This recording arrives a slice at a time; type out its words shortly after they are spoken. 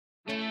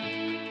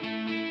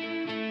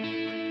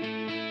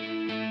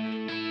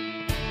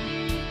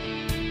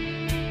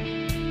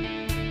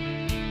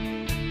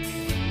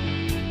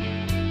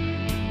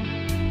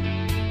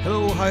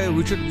Hi,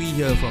 Richard Wee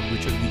here from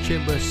Richard Wee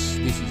Chambers.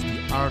 This is the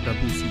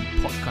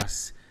RWC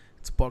podcast.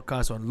 It's a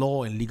podcast on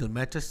law and legal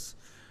matters.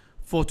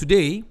 For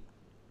today,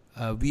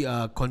 we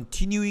are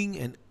continuing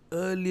an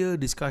earlier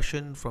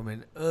discussion from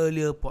an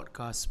earlier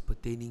podcast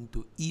pertaining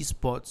to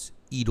esports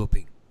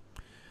e-doping.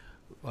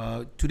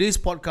 Today's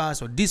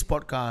podcast, or this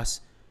podcast,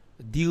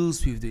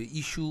 deals with the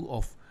issue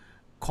of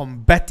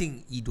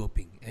combating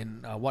e-doping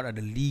and what are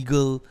the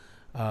legal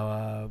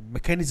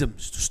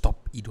mechanisms to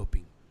stop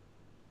e-doping.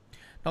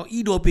 Now,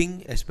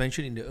 e-doping, as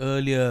mentioned in the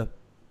earlier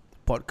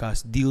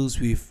podcast, deals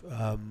with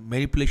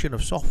manipulation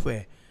of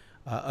software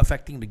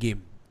affecting the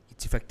game.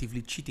 It's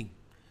effectively cheating.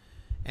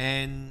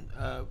 And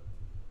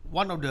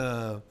one of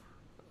the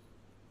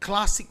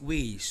classic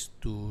ways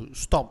to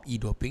stop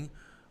e-doping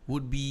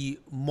would be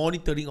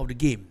monitoring of the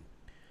game.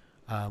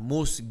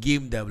 Most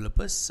game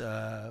developers,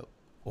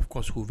 of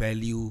course, who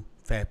value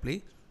fair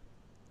play,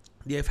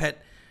 they have had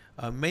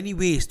many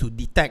ways to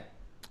detect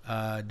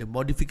the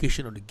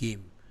modification of the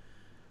game.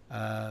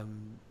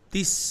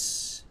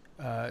 This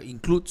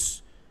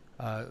includes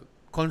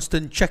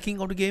constant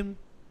checking of the game,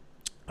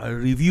 a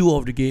review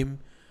of the game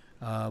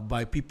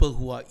by people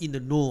who are in the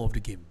know of the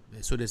game.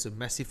 So there's a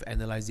massive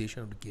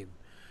analyzation of the game.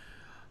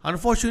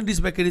 Unfortunately,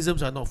 these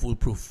mechanisms are not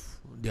foolproof.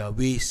 There are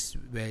ways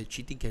where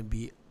cheating can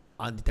be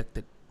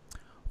undetected.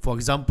 For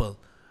example,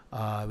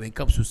 when it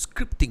comes to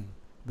scripting,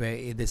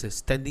 where there's a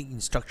standing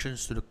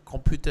instructions to the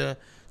computer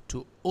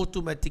to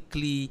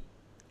automatically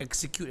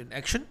execute an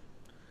action,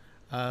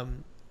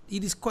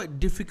 it is quite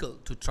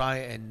difficult to try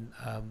and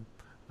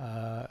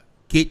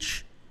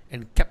gauge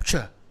and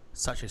capture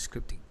such a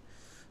scripting.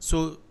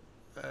 So,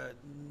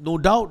 no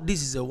doubt,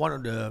 this is one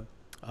of the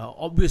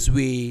obvious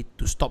way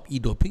to stop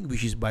e-doping,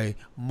 which is by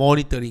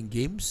monitoring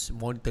games,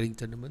 monitoring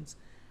tournaments.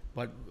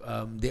 But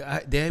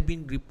there have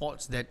been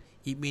reports that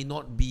it may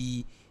not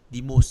be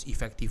the most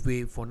effective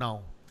way for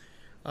now.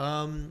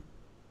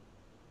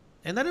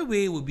 Another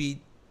way would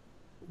be,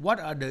 what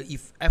are the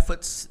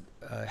efforts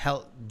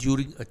held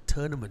during a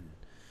tournament?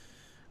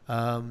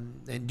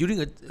 And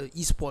during a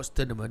esports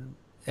tournament,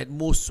 at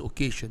most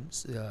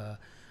occasions,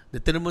 the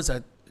tournaments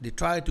they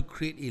try to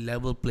create a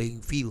level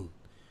playing field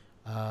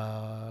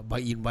by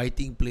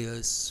inviting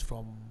players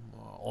from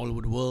all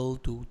over the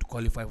world to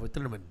qualify for a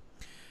tournament.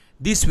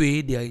 This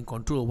way, they are in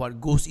control of what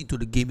goes into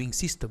the gaming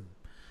system.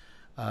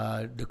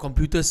 The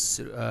computers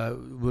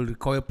will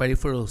require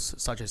peripherals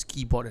such as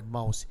keyboard and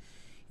mouse.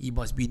 It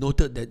must be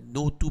noted that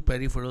no two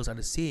peripherals are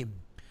the same.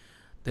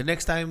 The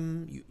next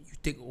time you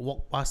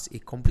walk past a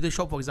computer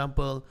shop, for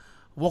example,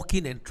 walk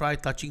in and try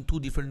touching two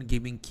different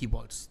gaming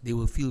keyboards. They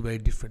will feel very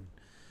different.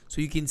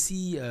 So you can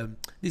see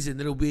this is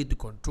another way to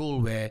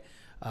control, where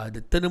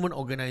the tournament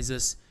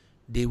organizers,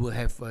 they will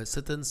have a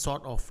certain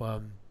sort of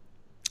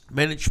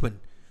management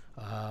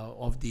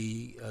of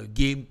the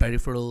game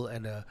peripheral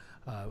and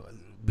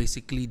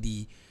basically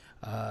the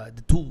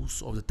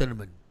tools of the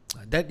tournament.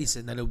 That is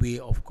another way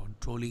of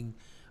controlling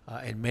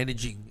and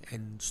managing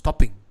and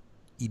stopping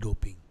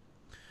e-doping.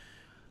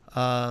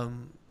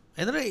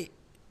 Another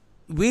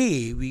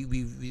way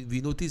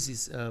we notice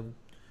is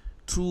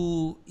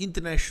through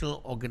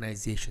international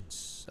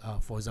organizations.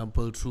 For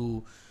example,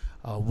 through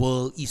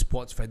World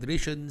Esports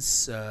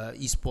Federations,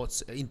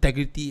 Esports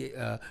Integrity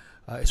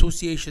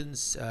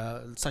Associations,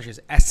 such as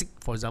ASIC,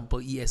 for example,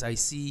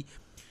 ESIC.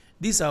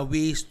 These are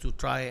ways to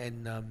try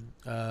and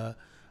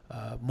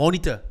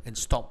monitor and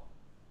stop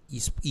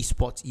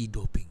esports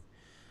e-doping.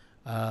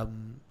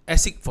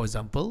 ASIC, for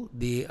example,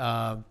 they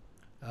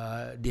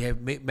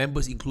have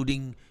members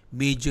including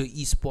major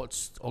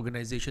esports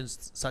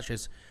organizations such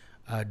as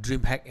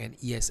DreamHack and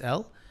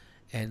ESL,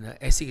 and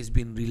ASIC has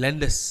been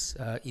relentless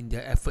in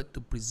their effort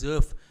to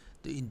preserve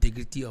the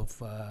integrity of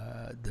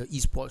the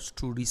esports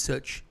through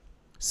research,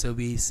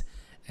 surveys,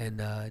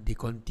 and they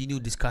continue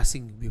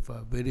discussing with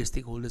various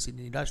stakeholders in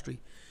the industry.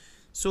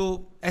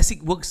 So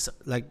ASIC works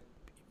like,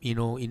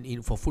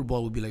 in for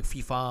football would be like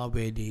FIFA,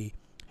 where they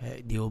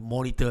will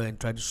monitor and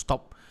try to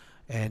stop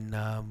and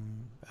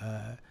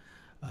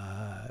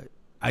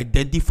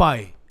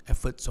identify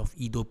efforts of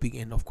e-doping,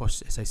 and of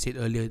course, as I said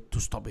earlier, to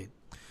stop it.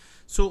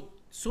 So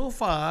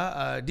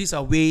far, these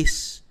are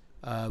ways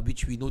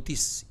which we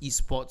notice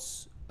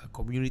esports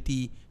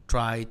community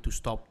try to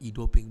stop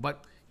e-doping.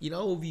 But in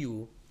our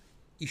view,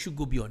 it should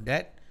go beyond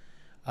that.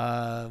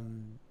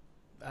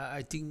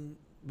 I think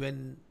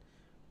when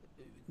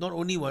not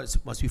only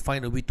must we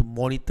find a way to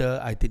monitor,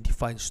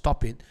 identify, and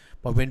stop it,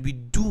 but when we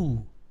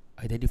do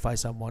identify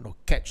someone or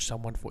catch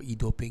someone for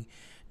e-doping,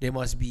 there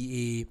must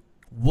be a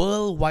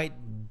worldwide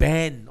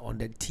ban on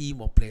that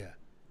team or player.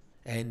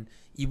 And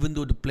even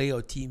though the player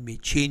or team may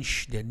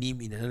change their name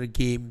in another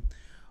game,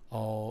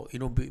 or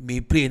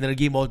may play another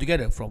game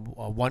altogether, from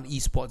one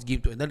esports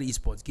game to another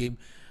esports game,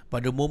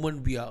 but the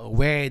moment we are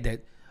aware that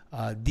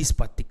this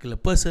particular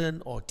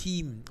person or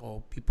team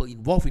or people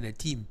involved in a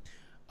team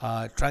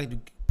are trying to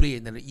play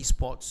another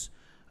esports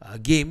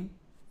game,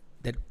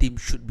 that team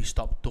should be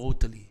stopped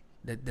totally.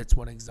 That's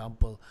one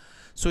example.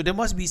 So there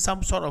must be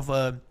some sort of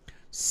a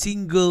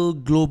single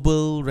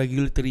global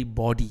regulatory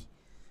body,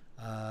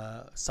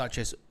 such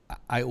as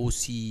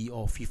IOC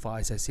or FIFA,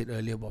 as I said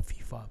earlier about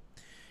FIFA.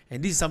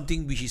 And this is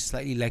something which is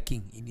slightly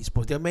lacking in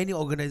esports. There are many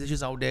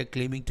organizations out there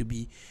claiming to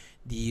be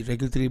the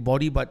regulatory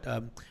body, but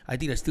I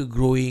think they're still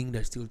growing,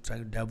 they're still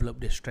trying to develop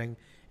their strength,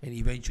 and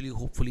eventually,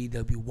 hopefully,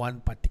 there'll be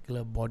one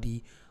particular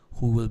body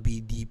who will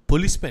be the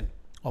policeman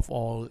of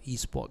all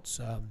esports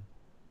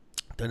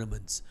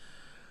tournaments.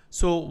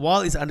 So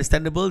while it's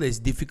understandable that it's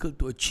difficult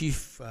to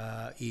achieve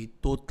a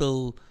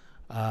total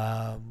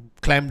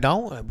clamp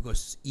down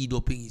because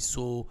e-doping is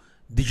so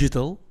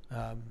digital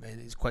and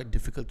it's quite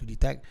difficult to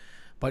detect,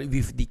 but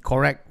with the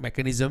correct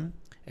mechanism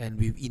and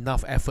with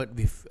enough effort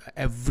with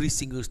every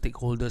single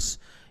stakeholders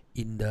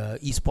in the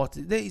esports,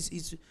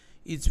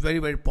 it's very,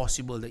 very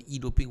possible that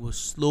e-doping will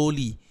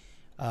slowly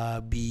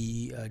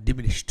be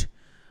diminished.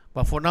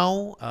 But for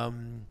now,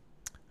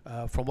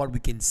 from what we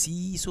can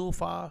see so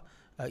far,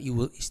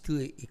 it's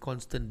still a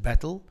constant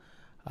battle,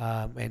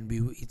 and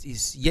it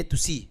is yet to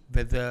see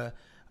whether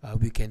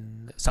we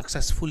can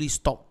successfully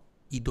stop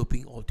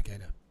e-doping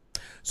altogether.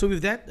 So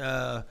with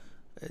that,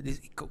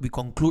 we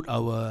conclude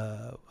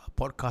our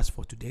podcast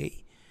for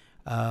today.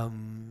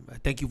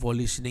 Thank you for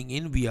listening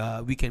in.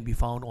 We can be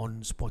found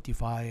on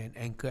Spotify and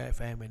Anchor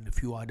FM and a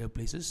few other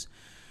places.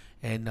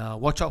 And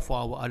watch out for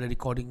our other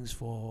recordings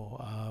for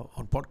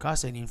on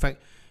podcasts. And in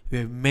fact, we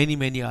have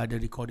many other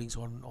recordings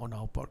on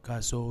our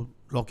podcast. So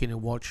log in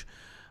and watch,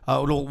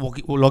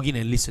 log in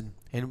and listen.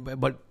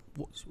 But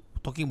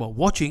talking about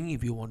watching,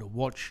 if you want to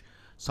watch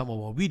some of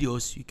our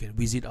videos, you can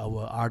visit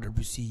our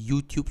RWC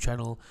YouTube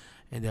channel,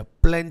 and there are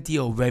plenty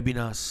of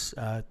webinars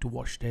to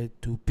watch there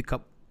to pick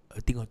up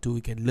a thing or two.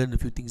 You can learn a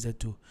few things there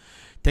too.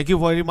 Thank you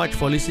very much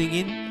for listening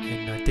in,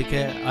 and take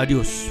care.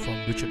 Adios from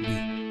Richard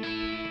Lee.